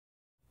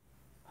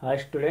Hi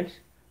students,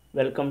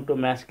 welcome to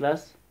math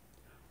class.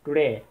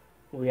 Today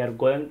we are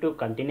going to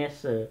continue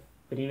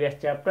previous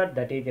chapter,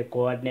 that is the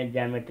coordinate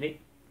geometry.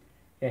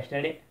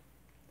 Yesterday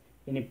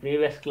in the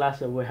previous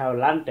class we have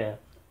learnt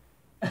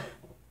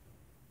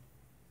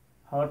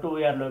how to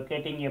we are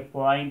locating a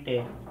point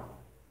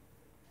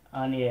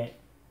on a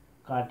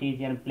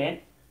Cartesian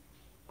plane.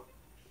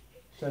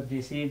 So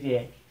this is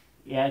a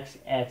x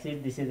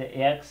axis, this is a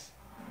x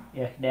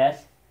dash,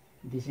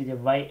 this is a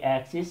y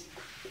axis.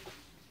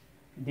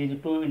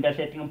 These two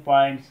intersecting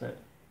points,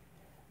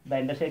 the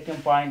intersecting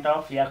point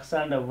of x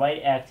and y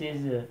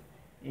axis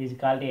is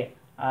called a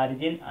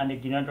origin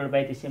and denoted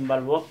by the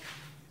symbol O.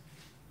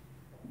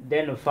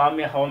 Then form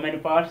how many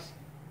parts?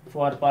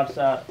 4 parts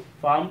are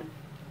formed.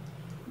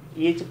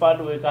 Each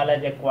part we call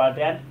as a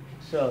quadrant.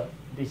 So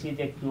this is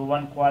a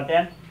Q1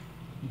 quadrant,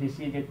 this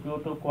is a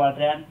Q2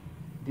 quadrant,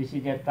 this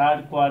is a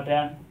third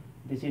quadrant,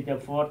 this is the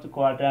fourth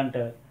quadrant.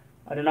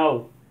 And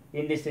now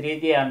in this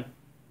region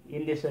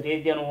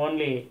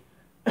only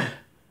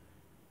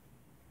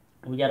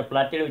we are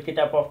plotted which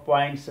type of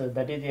points,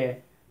 that is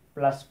a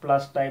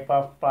plus type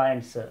of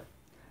points.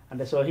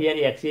 And so here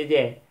x is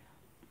a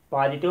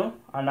positive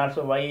and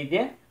also y is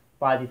a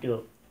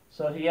positive.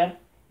 So here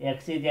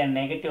x is a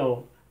negative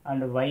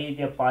and y is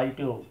a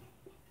positive.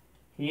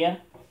 Here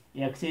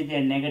x is a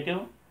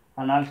negative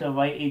and also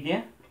y is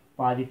a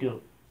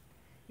positive.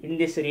 In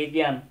this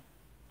region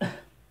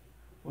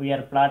we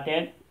are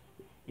plotted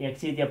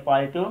x is a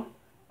positive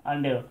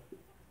and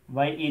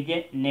y is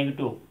a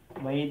negative.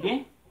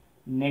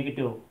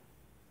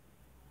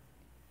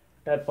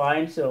 The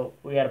points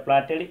we are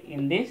plotted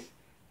in this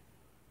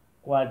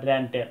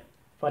quadrant.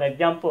 For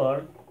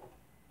example,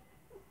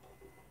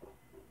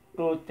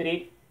 2,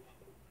 3,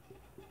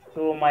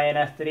 2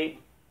 minus 3,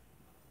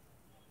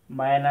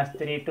 minus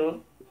 3,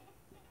 2,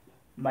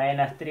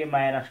 minus 3,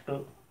 minus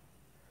 2.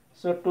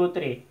 So 2,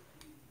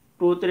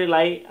 3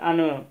 lie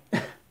on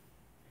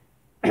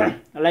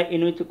like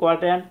in which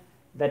quadrant?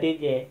 That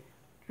is a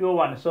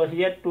Q1. So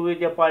here 2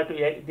 is a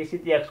positive, this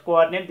is the x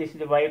coordinate, this is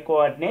the y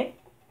coordinate.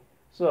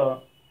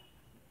 So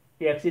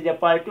x is a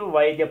positive,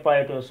 y is a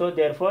positive. So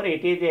therefore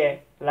it is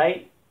a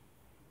lie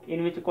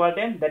in which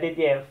quadrant? That is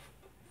a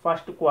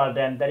first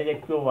quadrant, that is a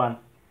Q1.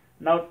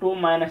 Now 2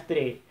 minus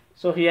 3.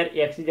 So here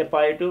x is a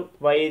positive,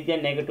 y is a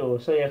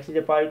negative. So x is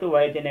a positive,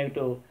 y is a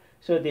negative.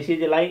 So this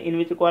is a lie in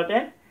which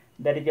quadrant?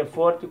 That is a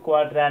fourth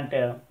quadrant.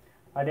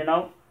 And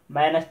now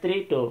minus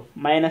 3, 2.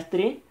 Minus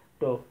 3,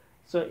 2.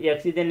 So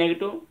x is a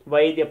negative,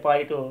 y is a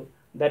positive.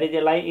 That is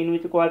a lie in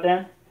which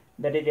quadrant?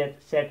 That is a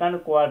second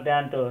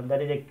quadrant.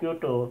 That is a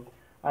Q2.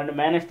 And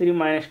minus 3,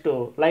 minus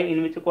 2. Lie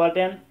in which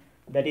quadrant?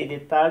 That is the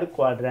third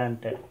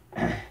quadrant.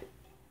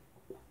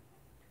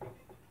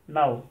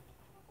 Now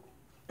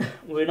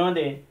we know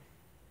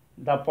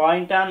the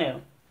point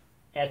on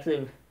x.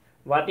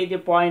 What is the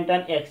point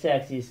on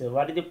x-axis?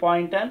 What is the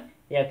point on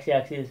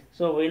x-axis?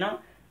 So we know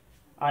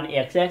on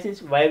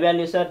x-axis y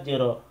values are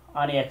 0.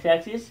 On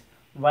x-axis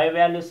y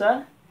values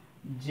are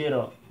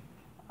 0.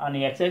 On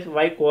x-axis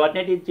y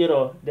coordinate is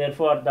 0.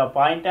 Therefore the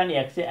point on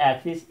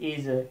x-axis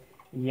is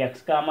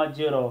x comma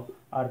 0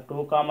 or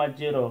 2 comma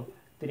 0,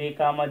 3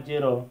 comma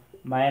 0,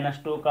 minus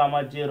 2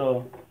 comma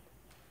 0.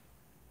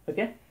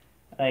 Okay,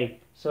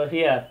 right. So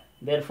here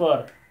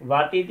therefore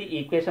what is the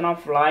equation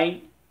of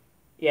line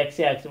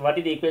x-axis? What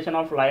is the equation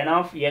of line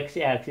of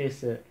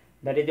x-axis?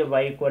 That is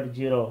y equal to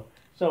 0.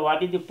 So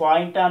what is the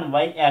point on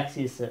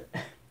y-axis?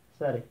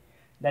 Sorry,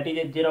 that is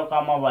a 0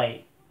 comma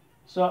y.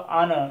 So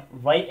on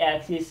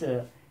y-axis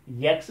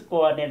x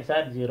coordinates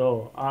are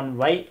 0. On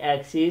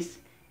y-axis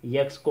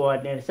x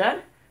coordinates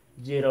are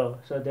 0.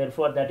 So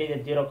therefore that is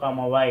a 0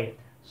 comma y.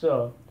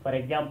 So for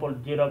example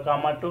 0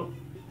 comma 2,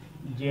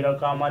 0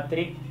 comma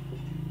 3,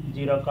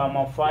 0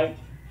 comma 5,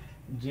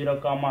 0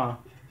 comma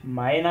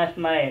minus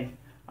 9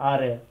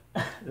 are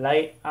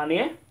lie on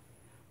a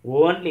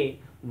only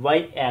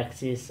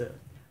y-axis.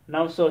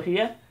 Now so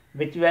here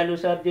which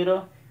values are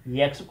 0?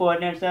 X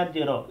coordinates are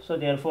 0. So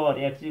therefore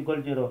x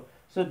equal 0.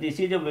 So this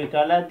is we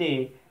call as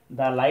the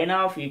line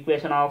of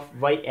equation of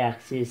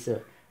y-axis.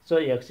 So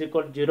x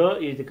equal 0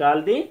 is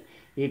called the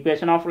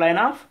equation of line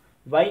of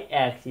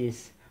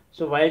y-axis.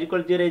 So y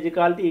equal 0 is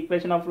called the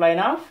equation of line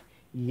of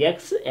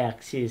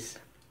x-axis.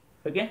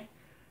 Okay.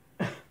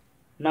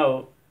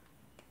 Now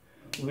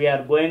we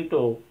are going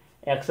to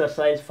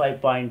exercise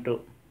 5.2.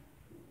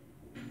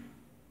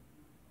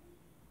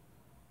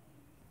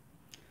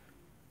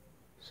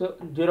 So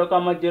 0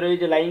 comma 0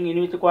 is lying in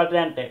which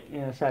quadrant?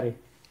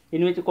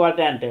 In which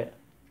quadrant?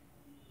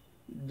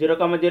 0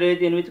 comma 0 is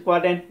in which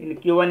quadrant? In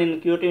Q1,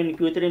 in Q2, in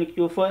Q3, in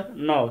Q4?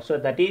 No. So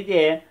that is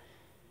a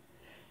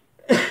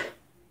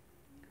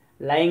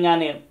lying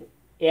on a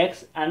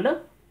x and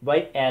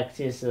y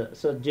axis.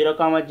 So 0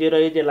 comma 0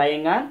 is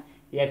lying on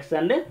x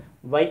and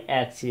y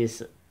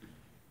axis.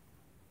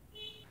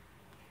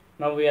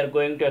 Now we are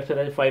going to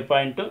exercise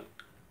 5.2.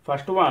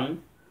 First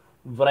one,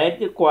 write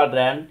the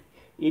quadrant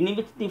in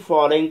which the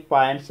following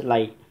points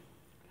lie.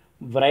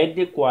 Write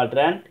the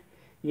quadrant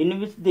in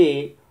which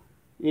the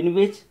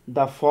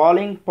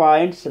following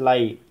points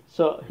lie.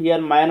 So here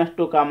minus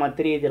 2 comma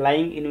 3 is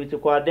lying in which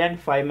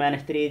quadrant? 5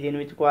 minus 3 is in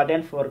which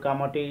quadrant? 4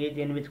 comma 2 is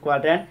in which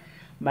quadrant?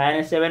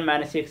 Minus 7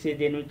 minus 6 is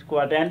in which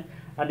quadrant?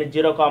 And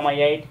 0 comma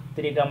 8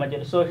 3 comma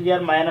 0. So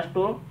here minus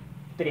 2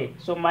 3.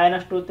 So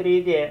minus 2 3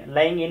 is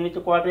lying in which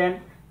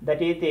quadrant?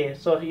 That is the,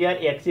 so here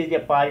x is a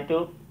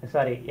positive,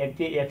 sorry,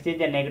 x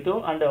is a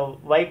negative and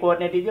y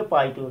coordinate is a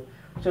positive.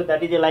 So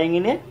that is lying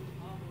in a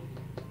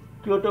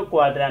Q2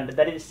 quadrant,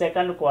 that is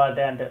second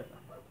quadrant.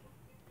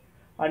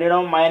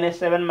 And minus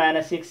 7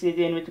 minus 6 is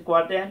in which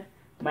quadrant?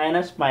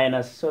 Minus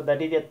minus. So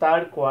that is a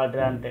third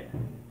quadrant.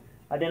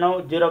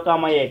 And 0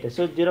 comma 8.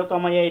 So 0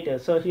 comma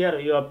 8. So here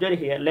you observe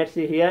here. Let's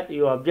see here.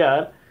 You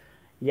observe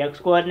x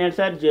coordinates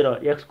are 0.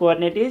 X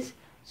coordinate is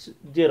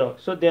 0.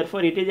 So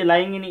therefore it is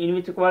lying in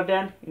which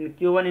quadrant? In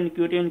Q1, in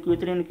Q2, in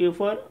Q3, in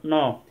Q4?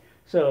 No.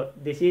 So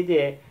this is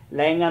a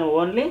lying on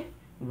only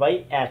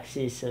y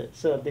axis.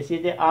 So this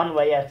is on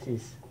y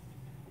axis.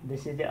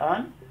 This is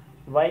on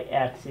y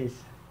axis.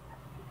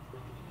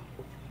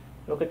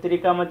 Okay, 3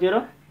 comma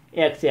 0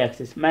 x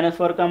axis, minus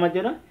 4 comma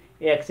 0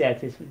 x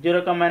axis,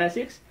 0 comma minus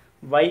 6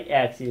 y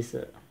axis.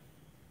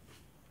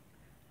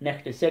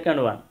 Next,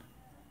 second one.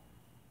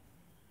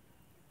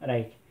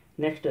 Right.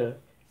 Next,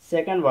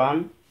 second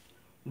one,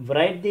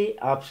 write the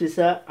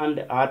abscissa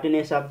and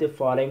ordinates of the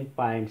following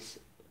points.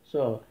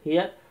 So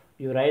here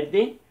you write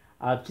the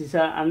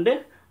abscissa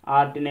and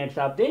ordinates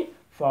of the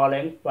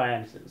following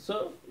points.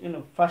 So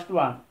first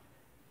one,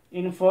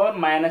 in 4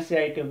 minus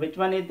 8, which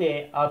one is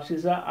the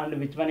abscissa and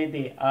which one is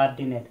the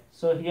ordinate?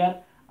 So here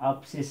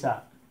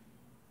abscissa.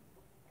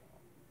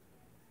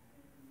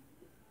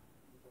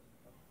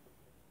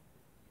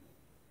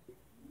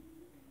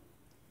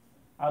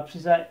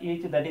 Abscissa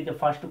is, that is the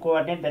first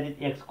coordinate, that is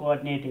x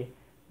coordinate,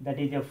 that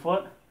is a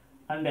 4,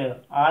 and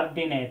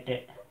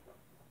ordinate.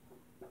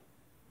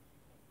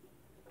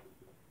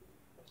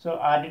 So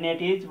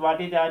ordinate is,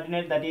 what is the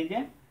ordinate? That is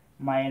a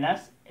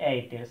minus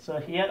 8. So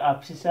here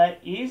abscissa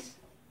is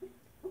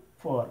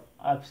 4.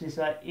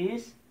 Abscissa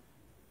is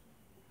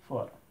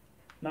 4.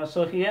 Now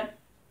so here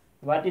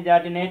what is the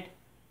ordinate?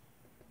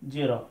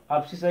 0.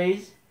 Abscissa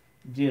is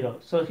 0.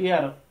 So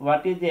here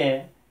what is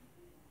the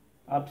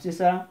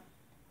abscissa?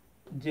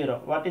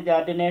 0. What is the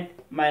ordinate?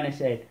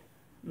 Minus 8.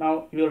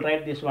 Now you will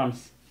write this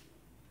once.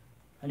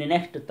 And the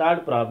next,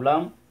 third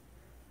problem.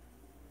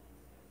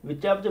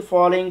 Which of the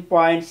following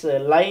points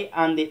lie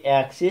on the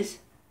axis?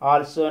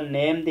 Also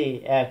name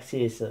the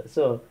axis.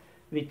 So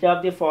which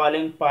of the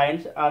following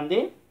points on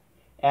the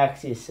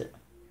axis?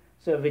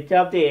 So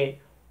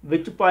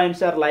which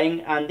points are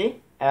lying on the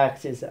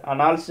axis,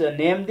 and also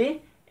name the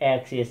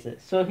axis.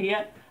 So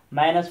here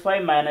minus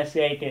 5 minus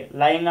 8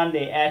 lying on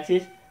the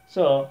axis.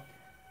 So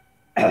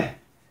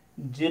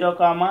 0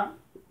 comma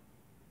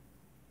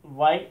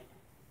y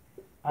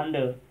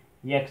and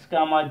x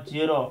comma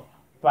 0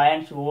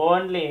 points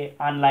only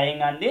on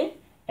lying on the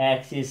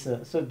axis.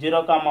 So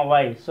 0 comma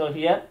y. So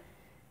here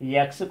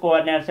x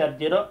coordinates are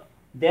 0,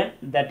 then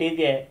that is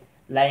a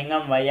lying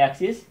on y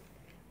axis.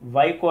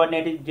 Y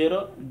coordinate is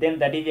 0, then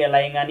that is a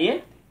lying on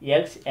a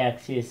x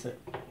axis.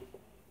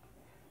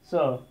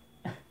 So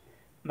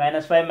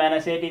minus 5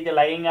 minus 8 is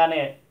lying on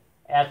a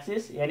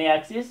axis, any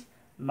axis?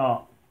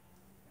 No.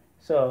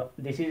 So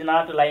this is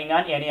not lying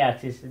on any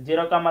axis.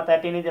 0 comma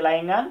 13 is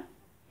lying on,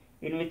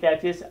 in which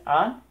axis?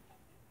 On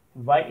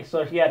y.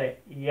 So here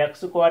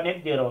x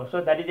coordinate 0.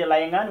 So that is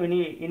lying on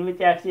in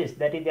which axis?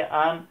 That is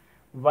on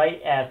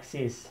y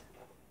axis.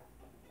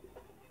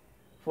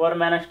 4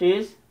 minus 2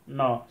 is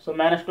no. So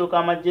minus 2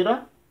 comma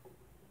 0.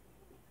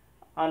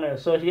 And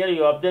so here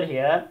you observe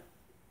here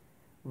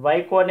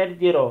y coordinate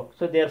 0.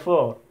 So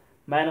therefore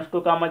minus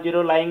 2 comma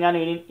 0 lying on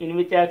in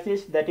which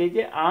axis? That is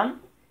on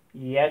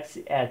x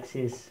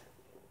axis.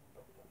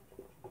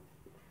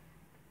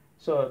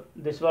 So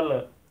this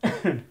will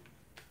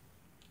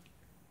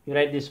you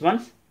write this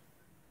once.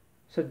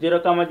 So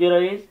 0 comma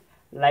 0 is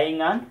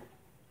lying on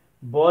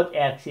both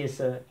axes,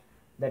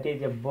 that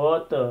is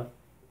both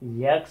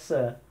x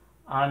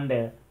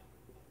and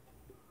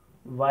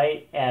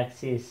y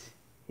axis,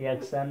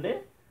 x and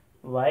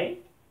y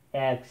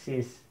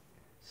axis.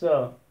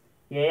 So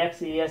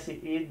ax es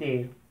is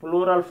the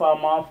plural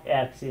form of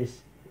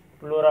axis,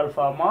 plural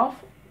form of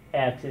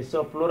axis.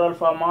 So plural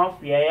form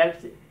of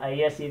ax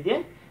is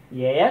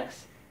the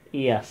ax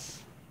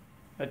es.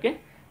 Okay,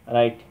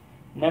 right.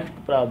 Next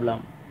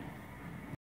problem.